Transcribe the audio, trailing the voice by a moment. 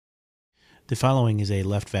The following is a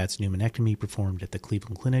left VATS pneumonectomy performed at the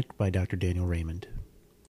Cleveland Clinic by Dr. Daniel Raymond.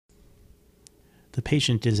 The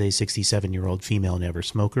patient is a 67-year-old female never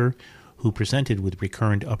smoker who presented with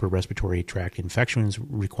recurrent upper respiratory tract infections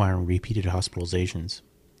requiring repeated hospitalizations.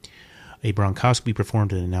 A bronchoscopy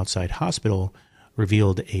performed in an outside hospital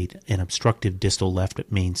revealed an obstructive distal left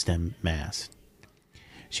mainstem mass.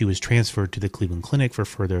 She was transferred to the Cleveland Clinic for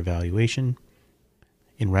further evaluation.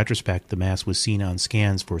 In retrospect, the mass was seen on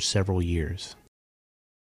scans for several years.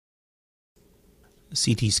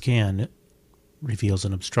 CT scan reveals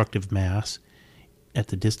an obstructive mass at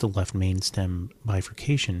the distal left mainstem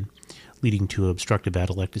bifurcation, leading to obstructive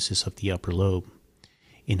atelectasis of the upper lobe.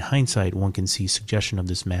 In hindsight, one can see suggestion of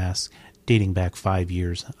this mass dating back 5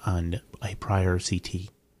 years on a prior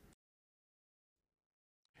CT.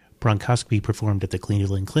 Bronchoscopy performed at the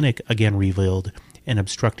Cleveland Clinic again revealed an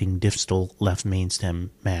obstructing distal left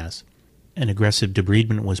mainstem mass. An aggressive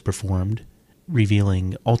debridement was performed,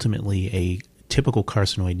 revealing ultimately a typical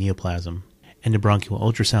carcinoid neoplasm, and a bronchial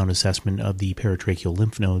ultrasound assessment of the paratracheal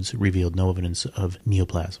lymph nodes revealed no evidence of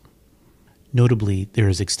neoplasm. Notably, there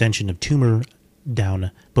is extension of tumor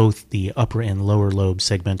down both the upper and lower lobe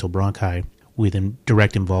segmental bronchi with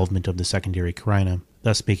direct involvement of the secondary carina,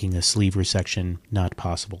 thus making a sleeve resection not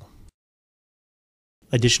possible.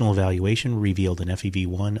 Additional evaluation revealed an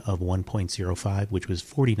FEV1 of 1.05, which was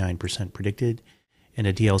 49% predicted, and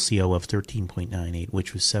a DLCO of 13.98,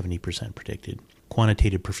 which was 70% predicted.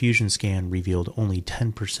 Quantitative perfusion scan revealed only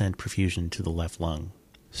 10% perfusion to the left lung.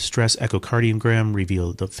 Stress echocardiogram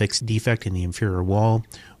revealed a fixed defect in the inferior wall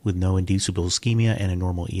with no inducible ischemia and a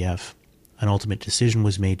normal EF. An ultimate decision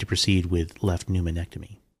was made to proceed with left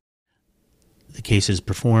pneumonectomy. The case is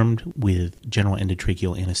performed with general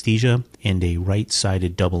endotracheal anesthesia and a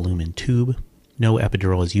right-sided double lumen tube. No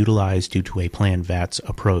epidural is utilized due to a planned VATS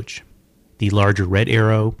approach. The larger red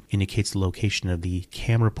arrow indicates the location of the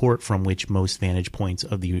camera port from which most vantage points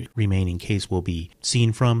of the remaining case will be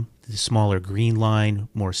seen from. The smaller green line,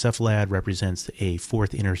 more cephalad, represents a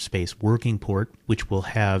fourth interspace working port, which will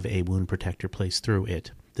have a wound protector placed through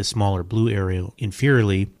it. The smaller blue area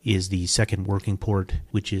inferiorly is the second working port,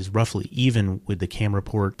 which is roughly even with the camera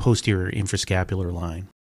port posterior infrascapular line.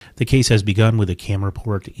 The case has begun with a camera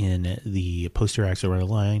port in the posterior axillary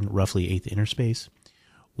line, roughly 8th interspace.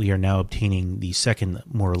 We are now obtaining the second,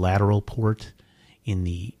 more lateral port in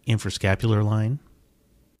the infrascapular line.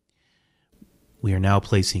 We are now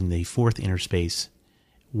placing the 4th interspace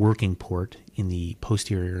working port in the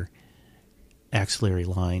posterior axillary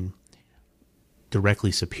line,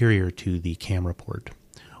 directly superior to the camera port.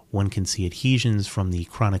 One can see adhesions from the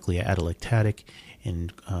chronically atelectatic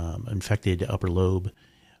and infected upper lobe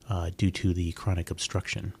due to the chronic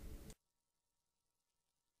obstruction.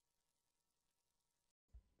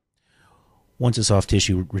 Once a soft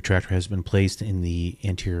tissue retractor has been placed in the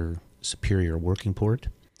anterior superior working port,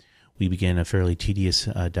 we begin a fairly tedious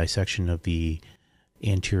dissection of the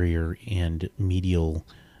anterior and medial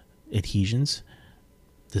adhesions.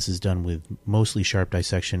 This is done with mostly sharp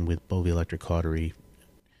dissection with boveoelectric cautery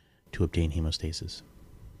to obtain hemostasis.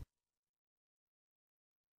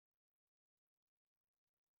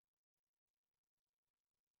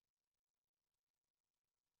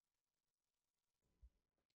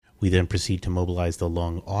 We then proceed to mobilize the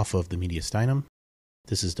lung off of the mediastinum.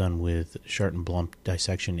 This is done with Chart and Blump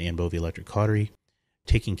dissection and boveoelectric cautery,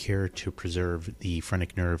 taking care to preserve the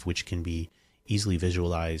phrenic nerve, which can be easily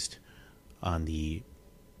visualized on the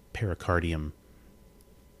pericardium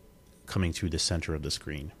coming through the center of the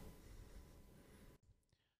screen.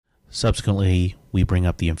 Subsequently, we bring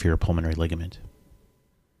up the inferior pulmonary ligament.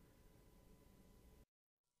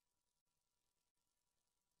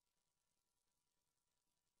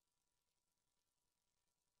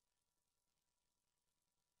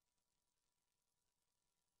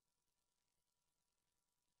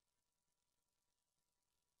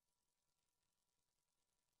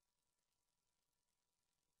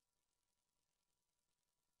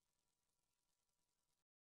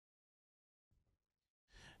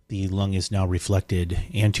 The lung is now reflected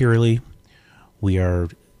anteriorly. We are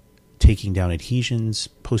taking down adhesions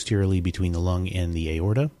posteriorly between the lung and the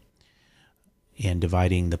aorta and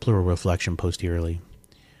dividing the pleural reflection posteriorly.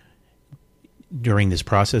 During this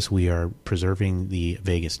process, we are preserving the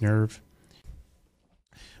vagus nerve.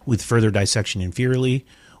 With further dissection inferiorly,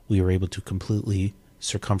 we are able to completely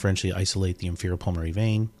circumferentially isolate the inferior pulmonary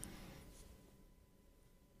vein.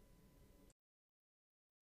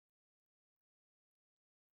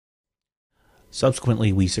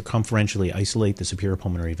 Subsequently, we circumferentially isolate the superior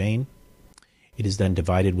pulmonary vein. It is then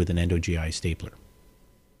divided with an endo-GI stapler.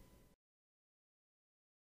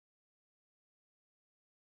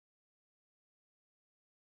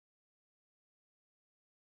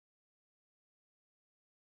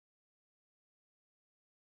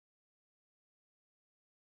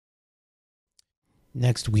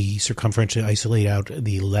 Next, we circumferentially isolate out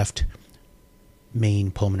the left main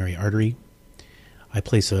pulmonary artery. I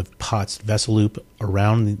place a POTS vessel loop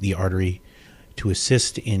around the artery to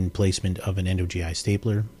assist in placement of an endo-GI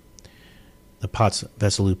stapler. The POTS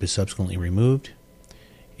vessel loop is subsequently removed,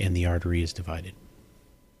 and the artery is divided.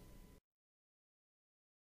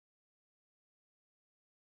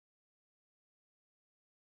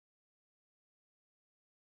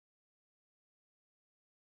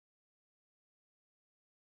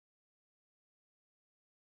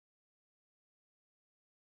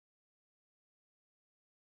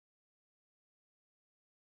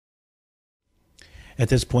 At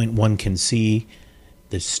this point, one can see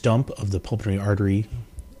the stump of the pulmonary artery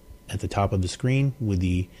at the top of the screen with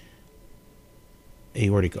the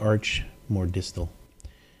aortic arch more distal.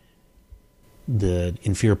 The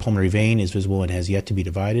inferior pulmonary vein is visible and has yet to be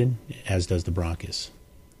divided, as does the bronchus.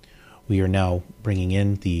 We are now bringing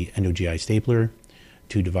in the endo-GI stapler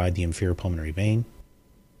to divide the inferior pulmonary vein.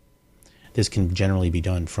 This can generally be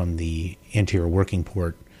done from the anterior working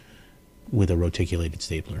port with a reticulated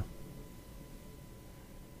stapler.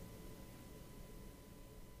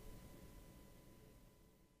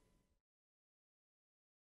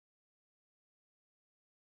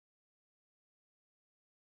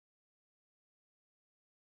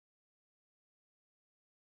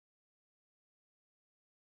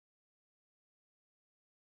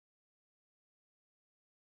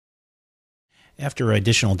 After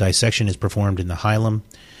additional dissection is performed in the hilum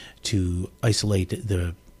to isolate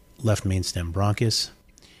the left mainstem bronchus,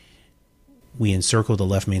 we encircle the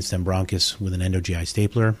left mainstem bronchus with an endo-GI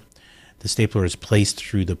stapler. The stapler is placed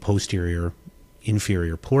through the posterior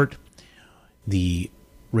inferior port. The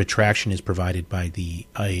retraction is provided by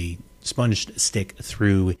a sponge stick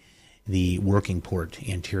through the working port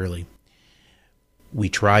anteriorly. We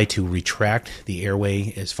try to retract the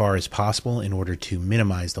airway as far as possible in order to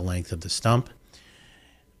minimize the length of the stump.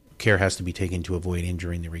 Care has to be taken to avoid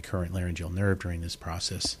injuring the recurrent laryngeal nerve during this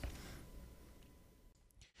process.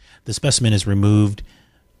 The specimen is removed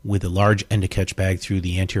with a large endocatch bag through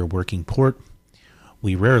the anterior working port.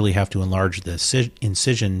 We rarely have to enlarge the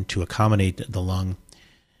incision to accommodate the lung,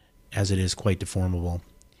 as it is quite deformable.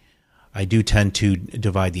 I do tend to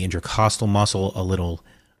divide the intercostal muscle a little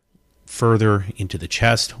further into the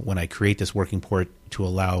chest when I create this working port to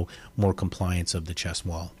allow more compliance of the chest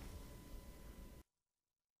wall.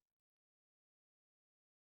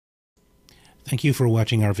 Thank you for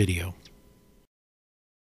watching our video.